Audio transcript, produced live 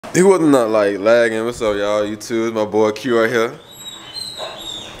He wasn't not like lagging. What's up, y'all? YouTube, it's my boy Q right here.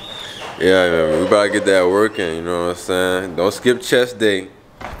 Yeah, man, we about to get that working, you know what I'm saying? Don't skip chest day,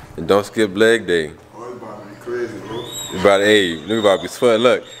 and don't skip leg day. Oh, it's about to be crazy, bro. You about to, hey, nigga about to be sweating.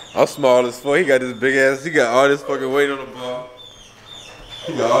 Look, I'm small as fuck. He got this big ass, he got all this fucking weight on the bar.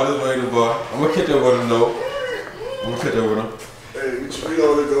 He got all this weight on the bar. I'm gonna catch up with him though. I'm gonna catch up with him. Hey, we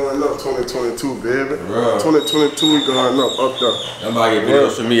only going up 2022, baby. Bro. 2022, we going up there. I'm about to get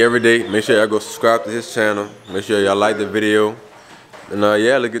videos from me every day. Make sure y'all go subscribe to his channel. Make sure y'all like the video. And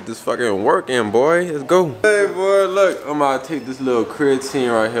yeah, let's get this fucking work in, boy. Let's go. Hey, boy, look. I'm about to take this little creatine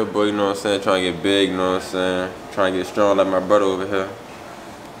right here, boy. You know what I'm saying? Trying to get big, you know what I'm saying? Trying to get strong like my brother over here.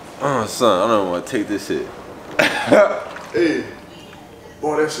 Oh, son, I don't want to take this shit. Hey,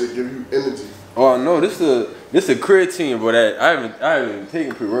 boy, that shit give you energy. Oh, no, this is a creatine, but I haven't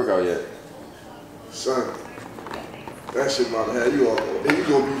taken pre-workout yet. Son, that shit about to have you on. And you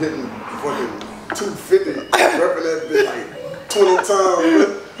gonna be hitting fucking 250, repping that bitch like 20 times, man.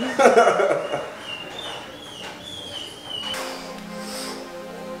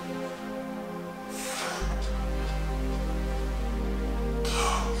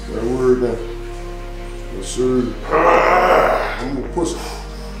 That word now. Yes, sir. I'm gonna push it.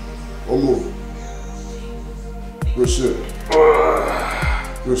 One more. Good shit.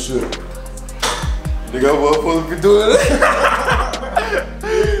 Good shit. Nigga, I'm supposed to be doing it.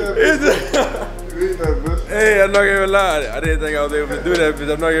 Hey, I'm not gonna lie. I didn't think I was able to do that,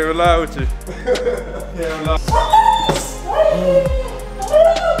 bitch. I'm not gonna lie with you.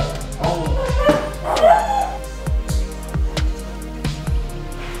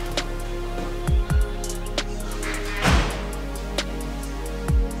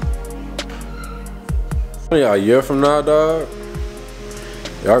 Yeah, a year from now, dog,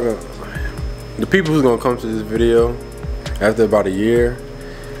 y'all gonna, the people who's gonna come to this video after about a year,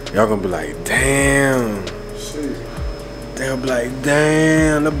 y'all gonna be like, damn. They'll be like,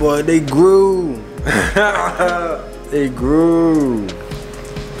 damn, the boy, they grew. They grew.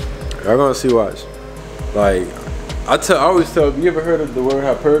 Y'all gonna see, watch. Like, I always tell, you ever heard of the word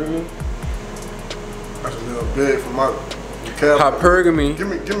hypergamy? That's a little big for my vocabulary.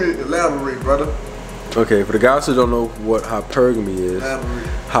 Hypergamy. Give me elaborate, brother. Okay, for the guys who don't know what hypergamy is,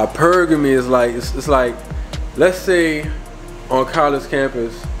 hypergamy is like, it's like, let's say on college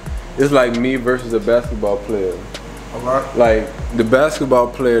campus, it's like me versus a basketball player. Alright. Like the basketball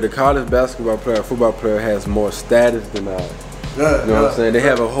player, the college basketball player, football player has more status than I. Yeah, you know what I'm saying? They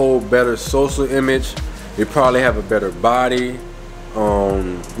have a whole better social image. They probably have a better body.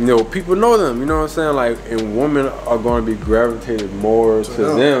 You know, people know them. You know what I'm saying? Like, and women are going to be gravitated more to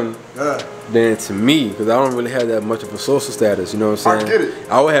them than to me, because I don't really have that much of a social status. You know what I'm saying? I get it.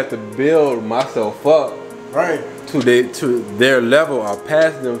 I would have to build myself up. Right. To their level or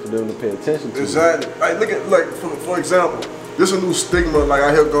past them for them to pay attention to. Exactly. Like look at, like for example, there's a new stigma like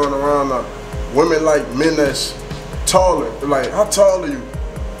I hear going around women like men that's taller. Like, how tall are you?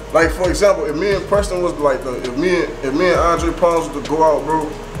 Like, for example, if me and Preston was like if me and Andre Palms was to go out, bro,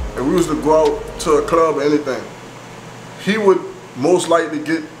 and we was to go out to a club or anything, he would most likely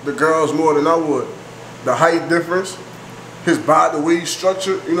get the girls more than I would. The height difference, his body, the way he's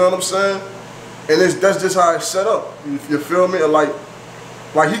structured, you know what I'm saying? And that's just how it's set up. You feel me? Like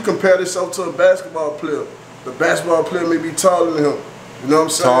he compared himself to a basketball player. The basketball player may be taller than him. You know what I'm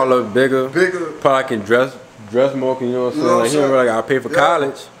saying? Taller, bigger. Bigger. Probably can dress more. You know what I'm saying? Like, he don't really gotta pay for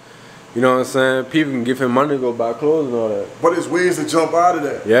college. You know what I'm saying? People can give him money to go buy clothes and all that. But there's ways to jump out of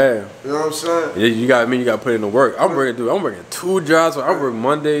that. Yeah. You know what I'm saying? Yeah, you got to put in the work. I'm working 2 jobs. I work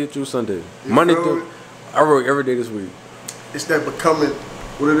Monday through Sunday. Monday through. I work every day this week. It's that becoming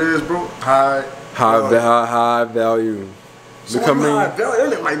what it is, bro. High value. So becoming high value.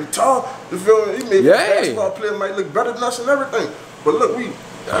 That nigga might be tall. You feel me? He may be a basketball player, might look better than us and everything. But look, we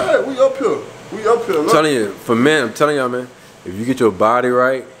up here. We up here. I'm telling you, for men, I'm telling y'all, man, if you get your body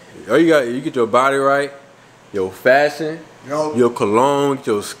right, you get your body right, your fashion, your cologne, get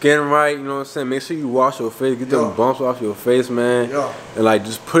your skin right, you know what I'm saying? Make sure you wash your face, get them bumps off your face, man. And like,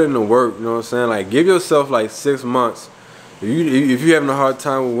 just put in the work, you know what I'm saying? Like, give yourself like 6 months. If you're having a hard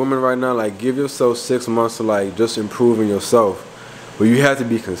time with women right now, like, give yourself 6 months to like just improving yourself. But you have to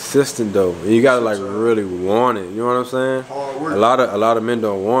be consistent though, and you gotta like really want it. You know what I'm saying? Hard work. A lot of men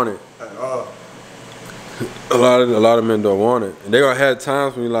don't want it. A lot of men don't want it, and they gonna have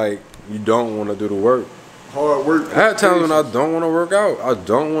times when you don't want to do the work. Hard work. I have times when I don't want to work out. I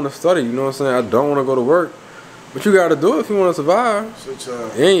don't want to study. You know what I'm saying? I don't want to go to work. But you gotta do it if you want to survive.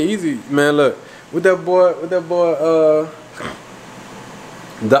 It ain't easy, man. Look, with that boy,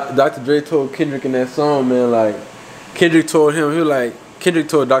 Dr. Dre told Kendrick in that song, man, like, Kendrick told him, he was like, Kendrick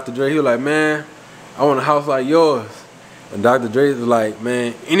told Dr. Dre, he was like, man, I want a house like yours. And Dr. Dre was like,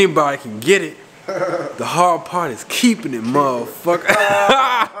 man, anybody can get it. The hard part is keeping it, motherfucker.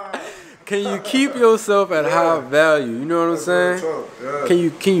 Can you keep yourself at high value? You know what I'm saying? Yeah.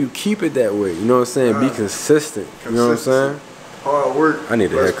 Can you keep it that way? You know what I'm saying? Be consistent. You know what I'm saying? Hard work. I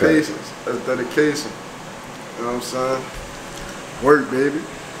need a haircut. That's patience. That's dedication. You know what I'm saying? Work, baby.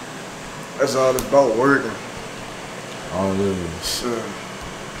 That's all it's about, working. Oh, really? Sure.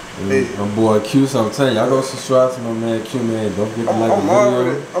 Hey. My boy Q, so I'm telling you, I go subscribe to my man Q, man. Don't forget to like the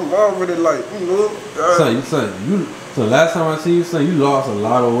video. I'm already like, you know. So last time I see you, son, you lost a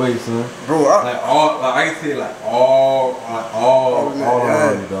lot of weight, son. Bro, I can say all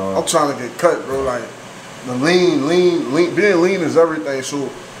dog. I'm trying to get cut, bro. Like the lean, being lean is everything. So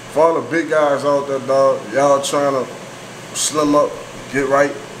for all the big guys out there, dog, y'all trying to slim up, get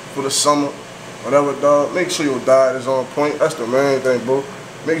right for the summer, whatever, dog. Make sure your diet is on point. That's the main thing, bro.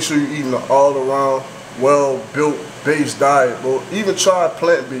 Make sure you're eating an all-around, well-built, based diet, bro. Even try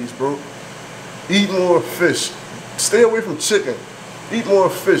plant-based, bro. Eat more fish. Stay away from chicken. Eat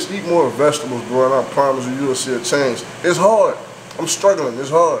more fish. Eat more vegetables, bro. And I promise you, you'll see a change. It's hard. I'm struggling. It's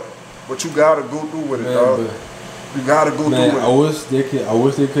hard, but you gotta go through with it, dog. You gotta go through with it. I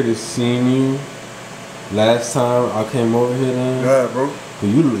wish they could have seen you last time I came over here. Then. Yeah, bro.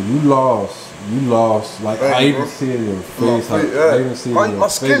 You lost. Like I even see it in your face. I even see it in your face. My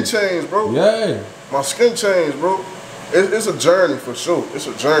skin changed, bro. Yeah. My skin changed, bro. It's a journey for sure. It's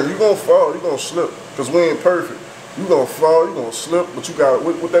a journey. You gonna fall. You gonna slip. Cause we ain't perfect. You gonna fall. You gonna slip. But you got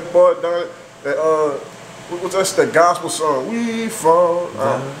with that boy down it. That what's that gospel song? We fall.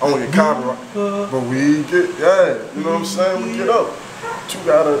 I don't get copyright, but we get you know what I'm saying? We get up. But you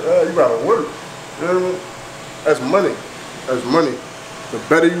gotta work. You know what I mean? That's money. That's money. The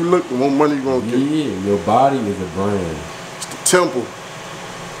better you look, the more money you gonna get. Yeah, your body is a brand. It's the temple.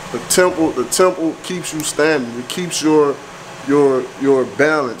 The temple keeps you standing. It keeps your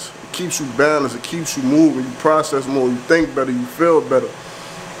balance. It keeps you balanced. It keeps you moving. You process more. You think better. You feel better.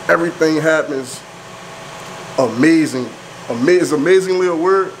 Everything happens amazing. It's amazingly a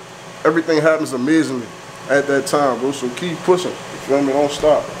word. Everything happens amazingly at that time, bro. So keep pushing. You feel me? Don't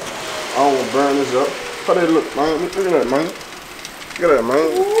stop. I don't want to burn this up. How they look, man? Look at that, man. Look at that, man.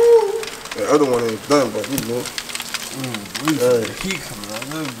 The other one ain't done, but you know. Heat coming out of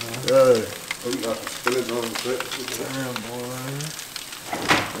it, man. Yeah. Oh, you got some spinach on the set. Damn, boy.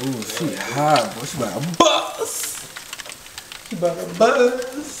 Ooh, she hot, boy. She about to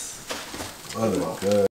bust. Oh, my God.